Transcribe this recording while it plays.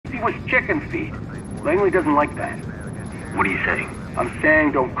was chicken feed. Langley doesn't like that. What are you saying? I'm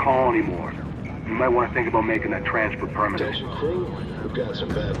saying don't call anymore. You might want to think about making that transfer permanent. Attention crew, we've got some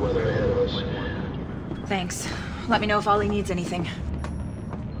bad weather ahead of us. Thanks. Let me know if Ollie needs anything.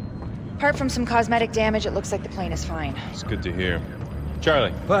 Apart from some cosmetic damage, it looks like the plane is fine. It's good to hear.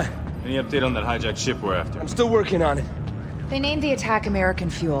 Charlie. What? Any update on that hijacked ship we're after? I'm still working on it. They named the attack American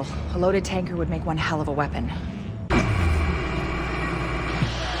fuel. A loaded tanker would make one hell of a weapon.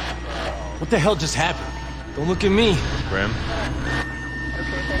 What the hell just happened? Don't look at me. Graham?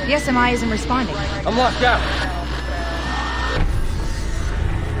 The SMI isn't responding. I'm locked out.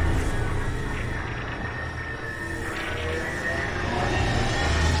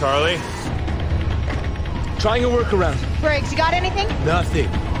 Charlie? Trying a workaround. Briggs, you got anything? Nothing.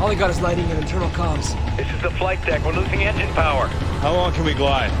 All I got is lighting and internal comms. This is the flight deck. We're losing engine power. How long can we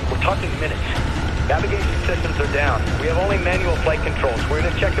glide? We're talking minutes. Navigation systems are down. We have only manual flight controls. We're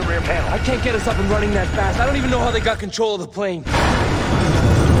gonna check the rear panel. I can't get us up and running that fast. I don't even know how they got control of the plane.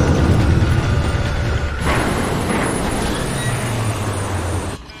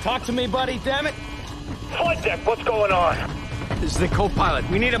 Talk to me, buddy, damn it. Flight deck, what's going on? This is the co-pilot.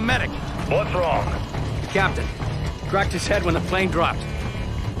 We need a medic. What's wrong? Captain, cracked his head when the plane dropped.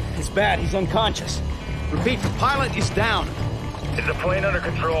 It's bad. He's unconscious. Repeat, the pilot is down. Is the plane under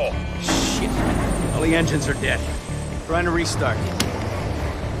control? Shit. All the engines are dead. Trying to restart.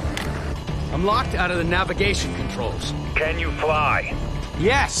 I'm locked out of the navigation controls. Can you fly?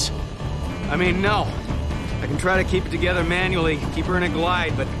 Yes! I mean, no. I can try to keep it together manually, keep her in a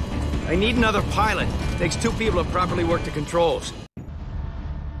glide, but I need another pilot. It takes two people to properly work the controls.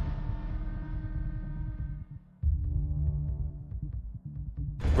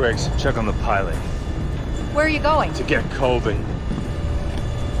 Briggs, check on the pilot. Where are you going? To get Colvin.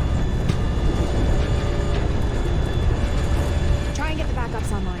 Try and get the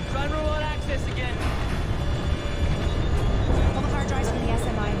backups online. Try remote access again. Pull the hard drives from the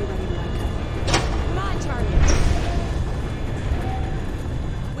SMI and be ready to work. Come on, Charlie.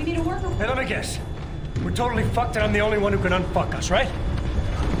 We need a worker. Hey, let me guess. We're totally fucked and I'm the only one who can unfuck us, right?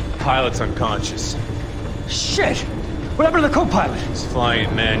 Pilot's unconscious. Shit! What happened to the co-pilot? He's flying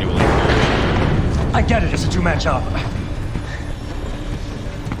it manually. I get it, it's a two-man job.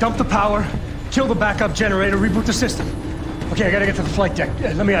 Dump the power, kill the backup generator, reboot the system. Okay, I gotta get to the flight deck.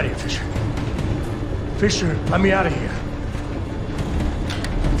 Let me out of here, Fisher. Fisher, let me out of here.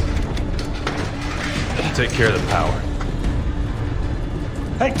 Take care of the power.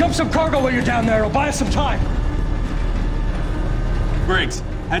 Hey, dump some cargo while you're down there. It'll buy us some time. Briggs,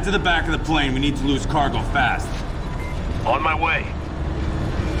 head to the back of the plane. We need to lose cargo fast. On my way.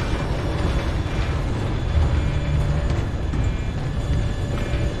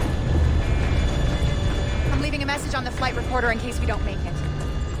 I'm leaving a message on the flight recorder in case we don't make it.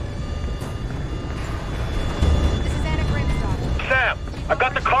 This is Anna Grimstock. Sam, I've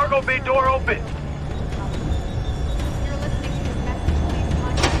got the cargo bay door open. You're listening to this message. Please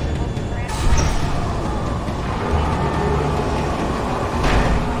contact your local branch.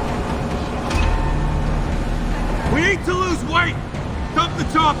 We need to lose weight! Dump the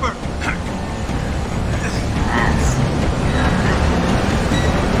chopper!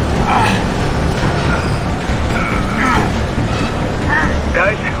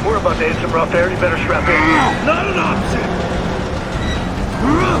 Guys, we're about to hit some rough air. You better strap in. Not an option!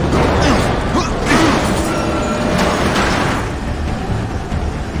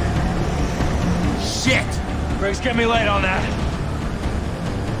 Shit! Briggs, get me late on that.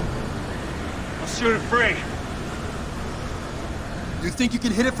 I'll shoot it free. You think you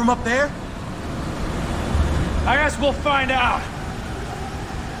can hit it from up there? I guess we'll find out.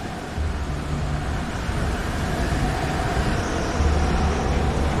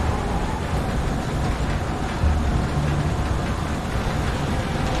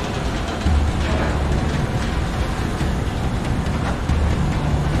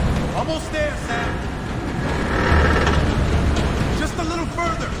 Almost there, Sam. Just a little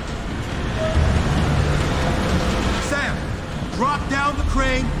further. Sam, drop down the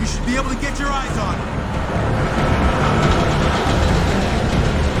crane. You should be able to get your eyes on it.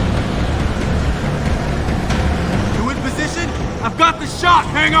 You in position? I've got the shot!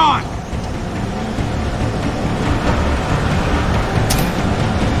 Hang on!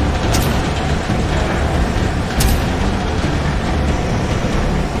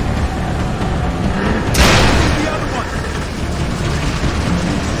 The other one.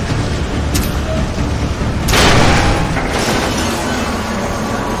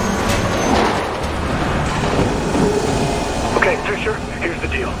 Okay, Fisher, here's the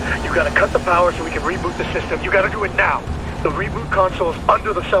deal. You gotta cut the power so we can reboot the system. You gotta do it now. The reboot console is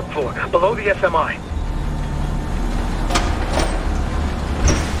under the subfloor, below the SMI.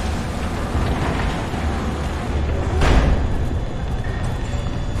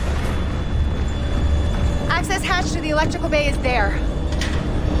 Access hatch to the electrical bay is there.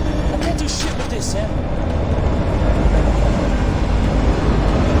 I can't do shit with this, Sam.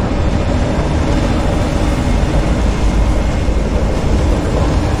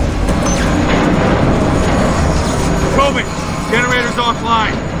 Kobe, generator's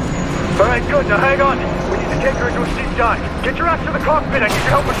offline. Alright, good. Now hang on. We need to take her into a steep dive. Get your ass to the cockpit. I need your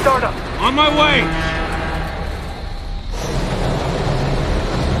help with startup. On my way.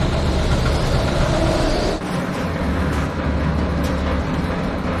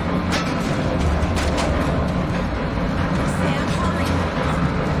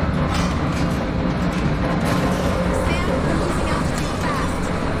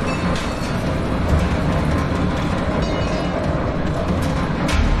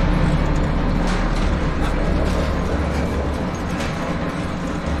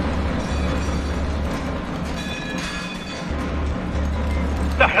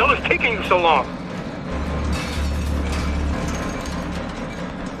 What the hell is taking you so long?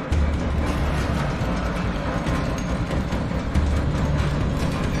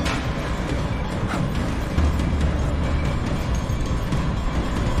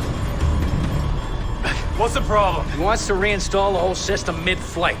 What's the problem? He wants to reinstall the whole system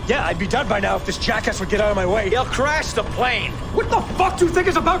mid-flight. Yeah, I'd be done by now if this jackass would get out of my way. He'll crash the plane. What the fuck do you think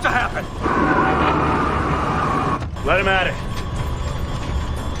is about to happen? Let him at it.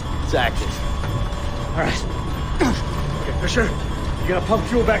 It's active. All right. Okay, Fisher, you gotta pump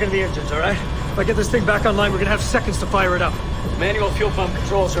fuel back into the engines, all right? If I get this thing back online, we're gonna have seconds to fire it up. Manual fuel pump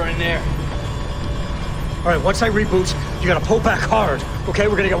controls are in there. All right, once I reboot, you gotta pull back hard, okay?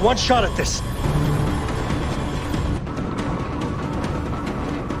 We're gonna get one shot at this.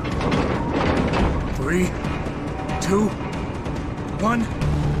 Three, 2, 1,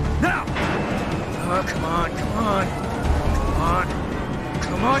 now! Come on, come on. Come on.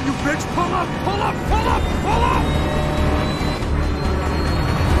 Come on, you bitch! Pull up! Pull up! Pull up! Pull up!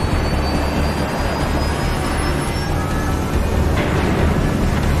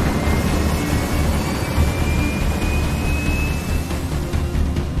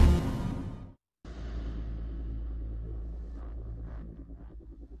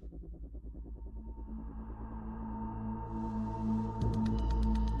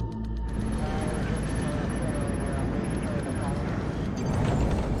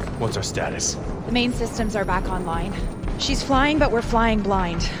 What's our status? The main systems are back online. She's flying, but we're flying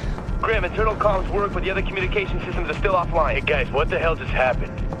blind. Graham, internal comms work, but the other communication systems are still offline. Hey guys, what the hell just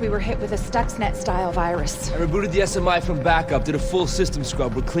happened? We were hit with a Stuxnet-style virus. I rebooted the SMI from backup, did a full system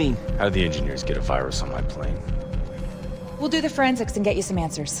scrub, we're clean. How did the engineers get a virus on my plane? We'll do the forensics and get you some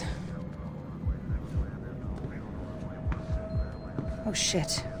answers. Oh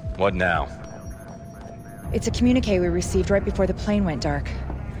shit. What now? It's a communique we received right before the plane went dark.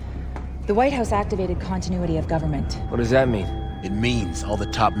 The White House activated continuity of government. What does that mean? It means all the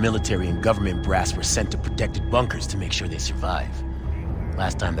top military and government brass were sent to protected bunkers to make sure they survive.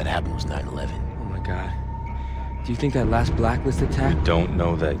 Last time that happened was 9/11. Oh my god. Do you think that last Blacklist attack? Don't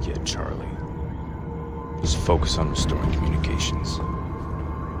know that yet, Charlie. Just focus on restoring communications.